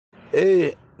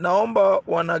Naomba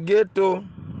wanageto,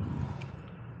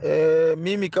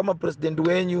 mimi kama president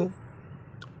wenyu,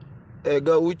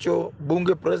 Gaucho,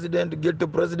 bunge president, geto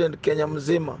president Kenya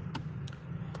mzima,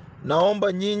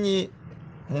 naomba nyinyi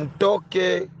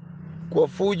mtoke kwa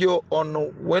fujo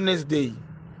on Wednesday,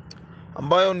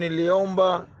 ambayo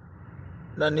niliomba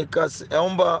na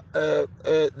nikaomba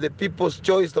the people's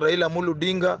choice Raila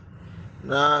Odinga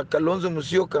na Kalonzo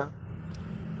Musyoka,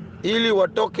 ili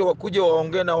watoke wakuje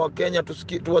waongee na Wakenya,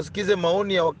 tuwasikize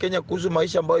maoni ya Wakenya kuhusu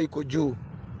maisha ambayo iko juu.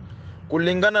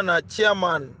 Kulingana na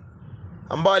chairman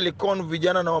ambaye alikon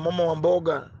vijana na wamama wa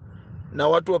mboga na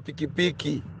watu wa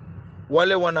pikipiki,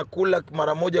 wale wanakula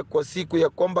mara moja kwa siku, ya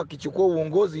kwamba kichukua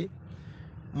uongozi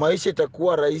maisha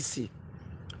itakuwa rahisi,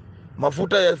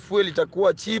 mafuta ya fuel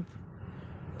itakuwa cheap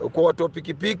kwa watu wa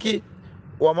pikipiki,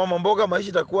 wa mama mboga, maisha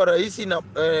itakuwa rahisi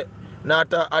na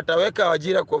ataweka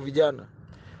ajira kwa vijana.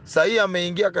 Sahii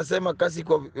ameingia akasema kasi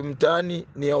kwa mtaani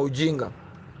ni ya ujinga.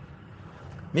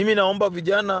 Mimi naomba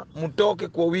vijana mtoke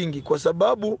kwa wingi, kwa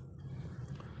sababu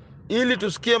ili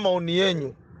tusikie maoni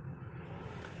yenyu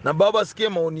na baba sikie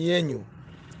maoni yenyu.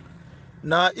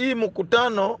 Na hii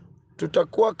mkutano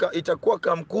itakuwa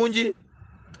Kamkunji,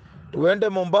 tuende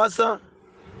Mombasa,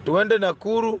 tuende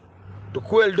Nakuru,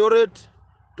 tukue Eldoret,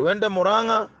 tuende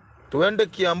Murang'a, tuende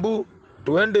Kiambu,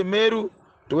 tuende Meru,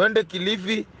 tuende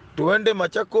Kilifi, tuende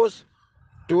Machakos,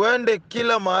 tuende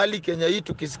kila mahali Kenya hii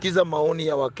tukisikiza maoni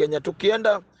ya Wakenya.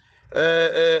 Tukienda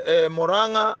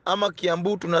Murang'a ama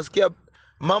Kiambu, tunasikia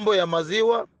mambo ya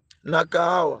maziwa na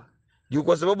kahawa. Juu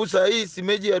kwa sababu saa hii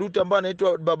simeji ya Ruto ambaye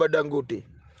anaitwa Baba Dangote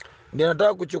ndiye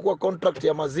anataka kuchukua contract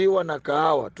ya maziwa na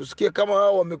kahawa. Tusikie kama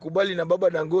hao wamekubali na Baba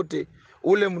Dangote,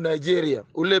 ule Nigeria,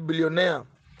 ule billionaire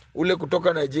ule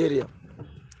kutoka Nigeria.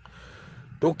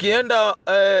 Tukienda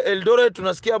Eldoret,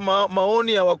 tunasikia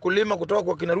maoni ya wakulima kutoka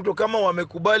kwa kina Ruto kama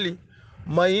wamekubali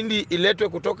mahindi iletwe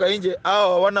kutoka nje,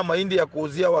 au hawana mahindi ya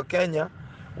kuuzia wa Kenya,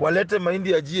 walete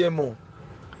mahindi ya GMO.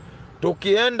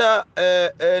 Tukienda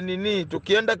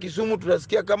tukienda Kisumu,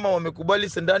 tunasikia kama wamekubali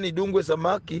sendani idungwe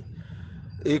samaki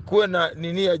ikuwe na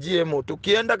ya GMO.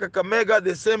 Tukienda Kakamega,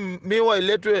 the same, miwa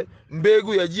iletwe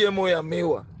mbegu ya GMO ya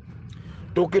miwa.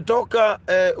 Tukitoka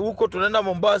huko tunaenda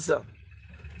Mombasa,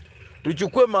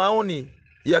 tuchukue maoni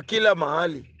ya kila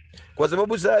mahali, kwa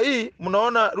sababu saa hii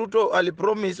mnaona Ruto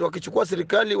alipromise wakichukua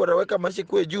serikali wataweka maisha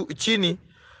kuwe juu chini.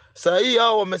 Saa hii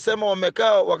hao wamesema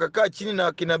wakakaa chini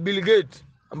na kina Bill Gates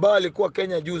ambao alikuwa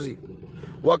Kenya juzi,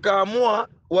 wakaamua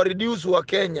reduce wa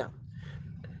Kenya.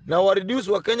 Na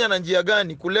reduce wa Kenya na njia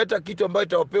gani? Kuleta kitu ambayo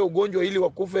itawapea ugonjwa ili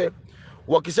wakufe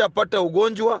wakishapata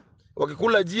ugonjwa,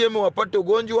 wakikula GMO wapate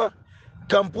ugonjwa.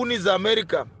 Kampuni za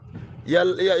Amerika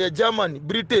ya Germany,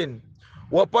 Britain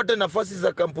wapate nafasi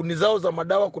za kampuni zao za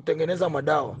madawa kutengeneza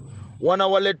madawa,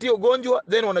 wanawaletea ugonjwa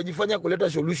then wanajifanya kuleta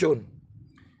solution.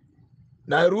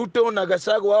 Na Ruto na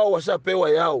Gachagua wao washapewa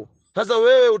yao. Sasa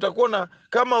wewe utakuwa na,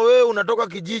 kama wewe unatoka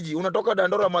kijiji, unatoka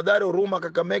Dandora, Mathare, Huruma,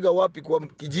 Kakamega, wapi kwa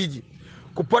kijiji,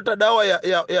 kupata dawa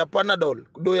ya Panadol,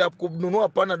 do ya kununua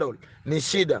Panadol ni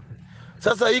shida.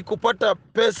 Sasa hii kupata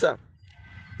pesa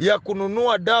ya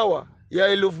kununua dawa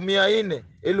ya 1,400,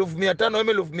 1,500 ama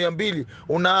 1,200,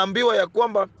 unaambiwa ya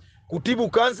kwamba kutibu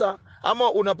kansa,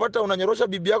 ama unanyorosha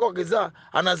bibi yako akizaa,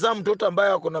 anazaa mtoto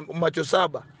ambaye ako na macho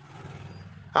 7,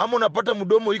 ama unapata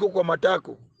mdomo iko kwa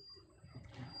matako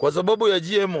kwa sababu ya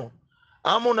GMO,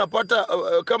 ama unapata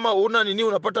kama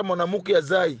unapata mwanamke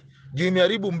azai juu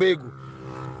imeharibu mbegu.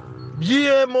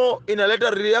 GMO inaleta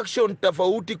reaction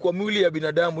tofauti kwa mwili ya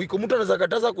binadamu. Iko mtu anaweza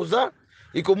kataza kuzaa,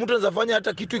 iko mtu anaweza fanya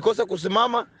hata kitu ikosa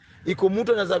kusimama, iko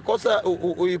mtu anaweza kosa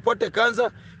uipate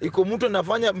kansa, iko mtu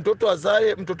anafanya mtoto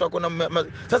azae mtoto akona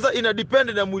sasa ina depend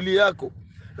na mwili yako.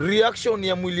 Reaction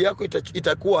ya mwili yako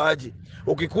itakuwa aje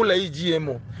ukikula hii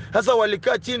GMO. Sasa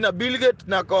walikaa chini na Bill Gates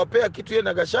na akawapea kitu yeye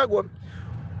na Gachagua,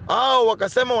 hao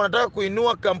wakasema wanataka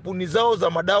kuinua kampuni zao za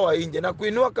madawa nje, na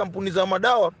kuinua kampuni za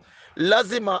madawa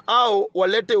lazima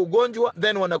walete ugonjwa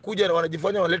then wanakuja na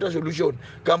wanajifanya wanaleta solution,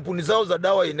 kampuni zao za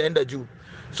dawa inaenda juu.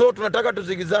 So tunataka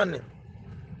tusigizane,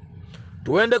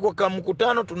 tuende kwa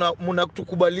mkutano,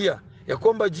 mnatukubalia ya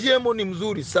kwamba GMO ni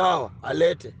mzuri, sawa,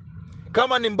 alete.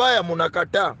 Kama ni mbaya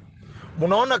mnakataa.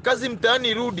 Mnaona kazi mtaani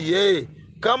irudi,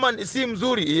 kama si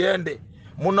mzuri iende.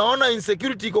 Mnaona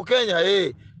insecurity iko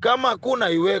Kenya, kama hakuna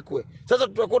iwekwe. Sasa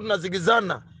tutakuwa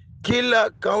tunazigizana kila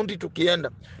county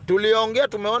tukienda. Tuliongea,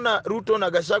 tumeona Ruto na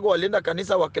Gachagua walienda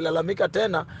kanisa wakilalamika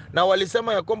tena, na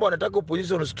walisema ya kwamba wanataka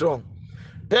opposition strong.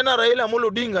 Tena Raila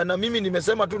Odinga, na mimi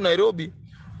nimesema tu Nairobi,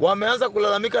 wameanza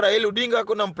kulalamika Raila Odinga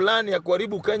ako na plan ya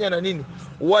kuharibu Kenya na nini.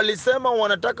 Walisema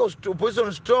wanataka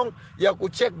opposition strong ya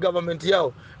kucheck government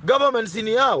yao. Government si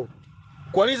ni yao.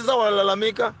 Kwa nini sasa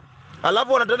wanalalamika?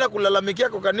 alafu wanataka kulalamikia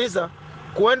kwa kanisa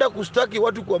kuenda kustaki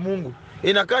watu kwa Mungu.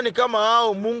 Inakaa ni kama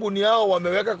hao Mungu ni hao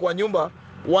wameweka kwa nyumba,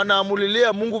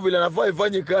 wanaamulilia Mungu vile anafaa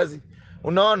ifanye kazi.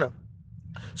 Unaona?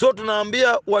 So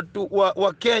tunaambia watu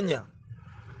wa Kenya,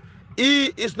 hii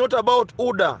is not about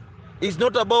UDA, it's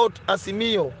not about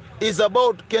Azimio, it's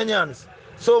about Kenyans.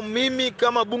 So mimi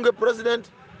kama bunge president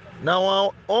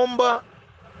naomba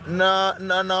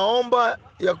naomba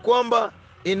ya kwamba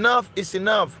enough is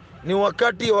enough. Ni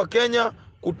wakati wa Kenya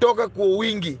kutoka kwa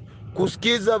wingi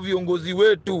kusikiza viongozi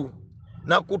wetu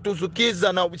na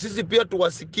kutusikiza na sisi pia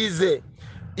tuwasikize.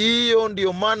 Hiyo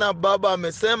ndio maana baba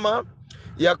amesema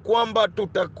ya kwamba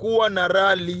tutakuwa na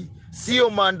rally, sio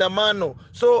maandamano.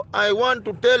 So I want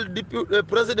to tell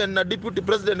President na Deputy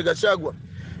President Gachagua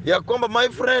ya kwamba my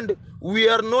friend, we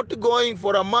are not going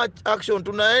for a march action.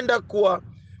 Tunaenda kwa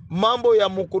mambo ya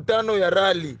mkutano ya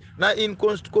rally na in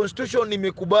constitution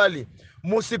imekubali.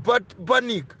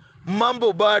 Panic,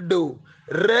 mambo bado,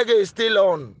 reggae is still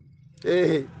on.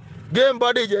 Game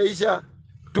bado haijaisha,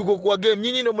 tuko kwa game.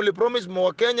 Nyinyi ndio mlipromise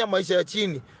mwa Kenya maisha ya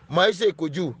chini, maisha iko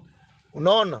juu.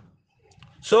 Unaona?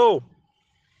 So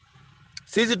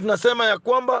sisi tunasema ya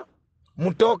kwamba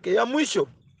mtoke. Ya mwisho,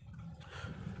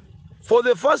 for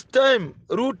the first time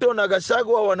Ruto na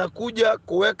Gachagua wanakuja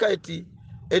kuweka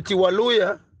eti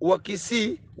Waluya,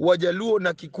 Wakisii, Wajaluo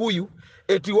na Kikuyu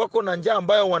eti wako na njaa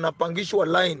ambayo wanapangishwa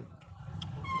line.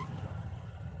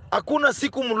 Hakuna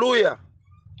siku Mluya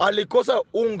alikosa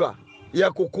unga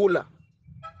ya kukula.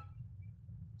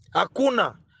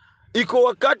 Hakuna. Iko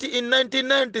wakati in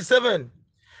 1997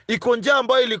 iko njaa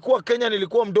ambayo ilikuwa Kenya,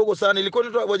 nilikuwa mdogo sana, ilikuwa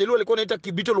inaitwa Wajaluo walikuwa wanaita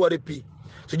Kibito Lwarepi,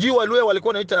 sijui Waluya walikuwa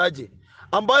wanaita aje,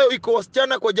 ambayo iko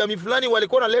wasichana kwa jamii fulani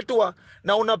walikuwa naletwa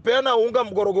na unapeana unga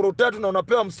mgorogoro 3 na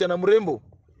unapewa msichana mrembo.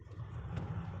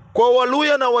 Kwa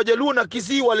Waluya na Wajaluo na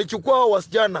Kisii walichukua hao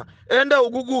wasichana. Enda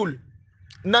Google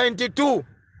 92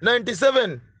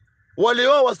 97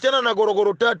 walioa wasichana na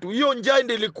gorogoro 3. Hiyo njaa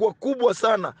ndio ilikuwa kubwa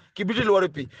sana Kibiti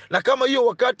Lwarepi. Na kama hiyo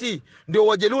wakati ndio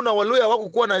Wajaluo na Waluya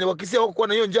hawakuwa na Wakisii hawakuwa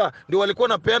na hiyo njaa, ndio walikuwa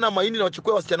napeana mahindi na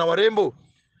wachukue wasichana warembo.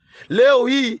 Leo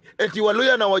hii eti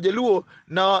Waluya na Wajaluo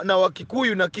na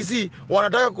Wakikuyu na Kisii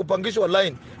wanataka kupangishwa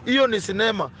line. Hiyo ni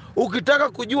sinema. Ukitaka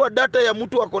kujua data ya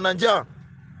mtu wako na njaa,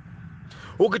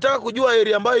 ukitaka kujua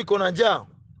area ambayo iko na njaa,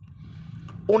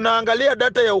 unaangalia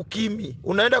data ya ukimwi.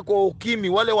 Unaenda kwa ukimwi,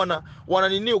 wale wana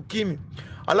nini ukimwi,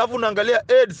 alafu unaangalia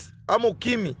AIDS ama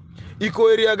ukimwi iko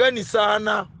area gani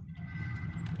sana.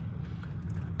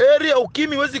 Area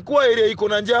ukimwi wezi kuwa area iko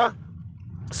na njaa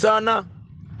sana.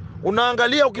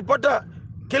 Unaangalia, ukipata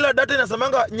kila data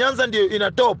inasemanga Nyanza ndio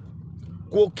ina top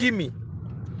kwa ukimwi.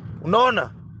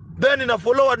 Unaona? Then ina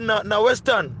follow na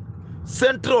Western,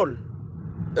 Central,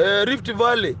 Rift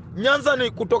Valley. Nyanza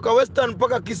ni kutoka Western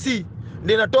mpaka Kisii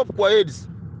ndio ina top kwa AIDS.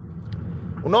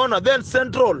 Unaona? Then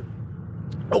Central,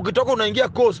 ukitoka unaingia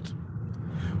Coast.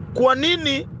 Kwa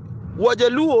nini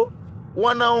Wajaluo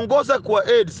wanaongoza kwa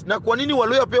AIDS na kwa nini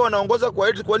Waluya pia wanaongoza kwa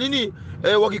AIDS? Kwa nini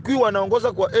Wakikuyu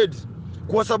wanaongoza kwa AIDS?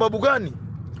 Kwa sababu gani?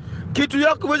 Kitu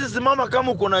yako huwezi simama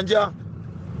kama uko na njaa.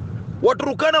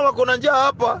 Waturukana wako na njaa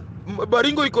hapa,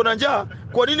 Baringo iko na njaa.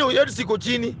 Kwa nini AIDS iko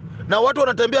chini na watu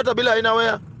wanatembea hata bila aina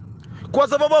wea? Kwa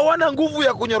sababu hawana nguvu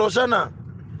ya kunyoroshana.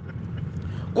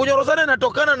 Kunyoroshana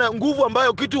inatokana na nguvu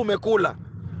ambayo kitu umekula.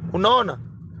 Unaona?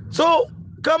 So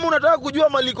kama unataka kujua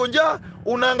maliko njaa,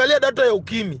 unaangalia data ya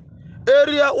ukimwi.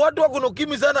 Area watu wako na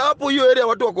ukimwi sana, hapo hiyo area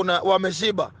watu wako na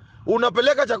wameshiba.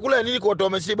 Unapeleka chakula ya nini kwa watu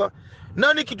wameshiba?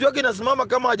 Nani kitu yake inasimama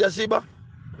kama hajashiba?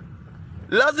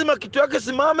 Lazima kitu yake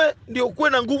simame ndio kuwe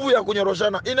na nguvu ya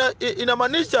kunyoroshana.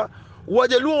 Inamaanisha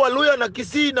Wajaluo, Waluya na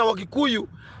Kisii na Wakikuyu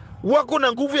wako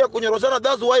na nguvu ya kunyoroshana.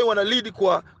 That's why wana lead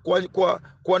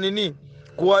kwa nini?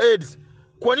 Kwa AIDS.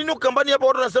 Kwa nini Ukambani hapa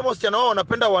watu wanasema wasichana wao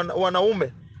wanapenda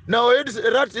wanaume na AIDS,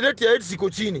 rate ya AIDS iko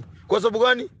chini? Kwa sababu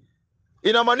gani?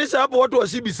 Inamaanisha hapo watu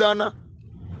washibi sana.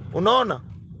 Unaona?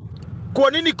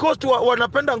 Kwa nini Coast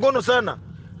wanapenda ngono sana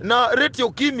na rate ya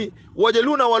ukimwi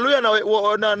Wajaluo na Waluya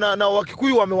na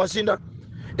Wakikuyu wamewashinda?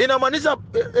 Inamaanisha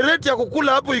rate ya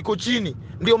kukula hapo iko chini.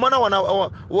 Ndio maana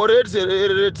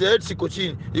rate ya AIDS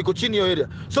iko chini hiyo area.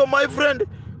 So my friend,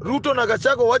 Ruto na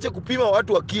Gachagua waache kupima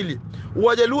watu akili.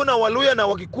 Wajaluo na Waluya na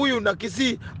Wakikuyu na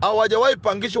Kisii hawajawahi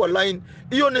pangishwa line.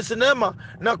 Hiyo ni sinema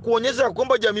na kuonyesha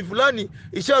kwamba jamii fulani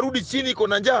isharudi chini, iko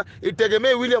na njaa,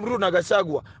 itegemee William Ruto na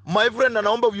Gachagua. My friend,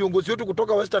 naomba viongozi wetu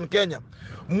kutoka Western Kenya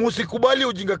msikubali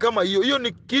ujinga kama hiyo. Hiyo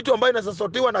ni kitu ambayo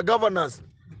inasasotiwa na governors.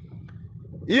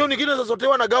 Hiyo ni kitu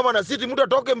inasasotiwa na governors. Sisi mtu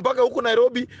atoke mpaka huko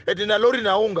Nairobi eti na lori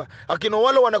na unga. Akina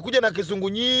wale wanakuja na kisungu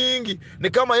nyingi. Ni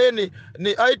kama yeye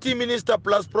ni IT minister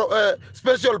plus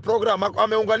special program.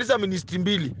 Ameunganisha ministry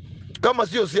mbili. Kama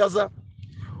sio siasa.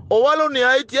 Owalo ni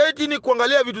Haiti. Haiti ni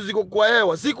kuangalia vitu ziko kwa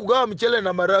hewa, si kugawa mchele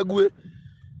na maragwe.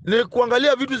 Ni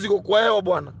kuangalia vitu ziko kwa hewa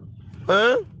bwana.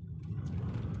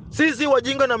 Sisi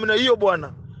wajinga namna hiyo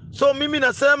bwana. So mimi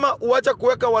nasema uacha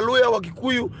kuweka Waluya,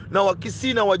 Wakikuyu na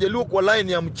Wakisii na Wajaluo kwa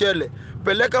line ya mchele.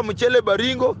 Peleka mchele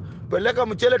Baringo, peleka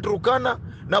mchele Turkana,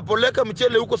 na peleka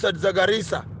mchele huko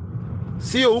Garissa.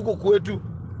 Sio huko kwetu.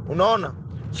 Unaona?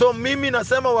 So mimi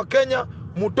nasema Wakenya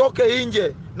mutoke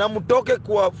nje na mutoke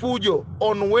kwa fujo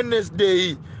on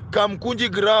Wednesday Kamkunji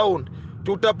ground.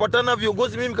 Tutapatana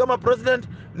viongozi. Mimi kama president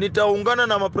nitaungana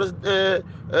na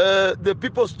the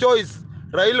people's choice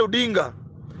Raila Odinga,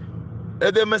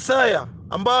 the Messiah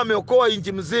ambaye ameokoa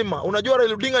nchi mzima. Unajua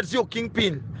Raila Odinga sio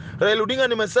kingpin. Raila Odinga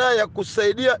ni Messiah ya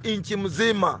kusaidia nchi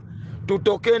mzima.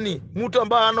 Tutokeni, mtu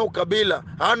ambaye hana ukabila,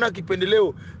 hana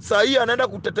kipendeleo. Saa hii anaenda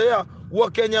kutetea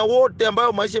Wakenya wote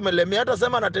ambao maisha imelemea. Hata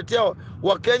sema anatetea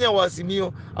Wakenya wa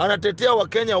Azimio, anatetea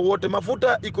Wakenya wote.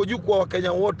 Mafuta iko juu kwa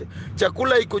Wakenya wote.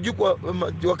 Chakula iko juu kwa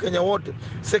Wakenya wote.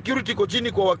 Security iko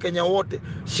chini kwa Wakenya wote.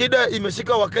 Shida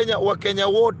imeshika Wakenya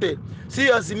wote.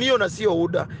 Si Azimio na sio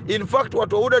UDA. In fact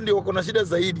watu wa UDA ndio wako na shida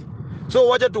zaidi. So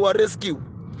wacha tuwa rescue.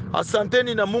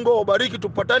 Asanteni na Mungu awabariki.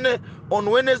 Tupatane on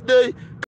Wednesday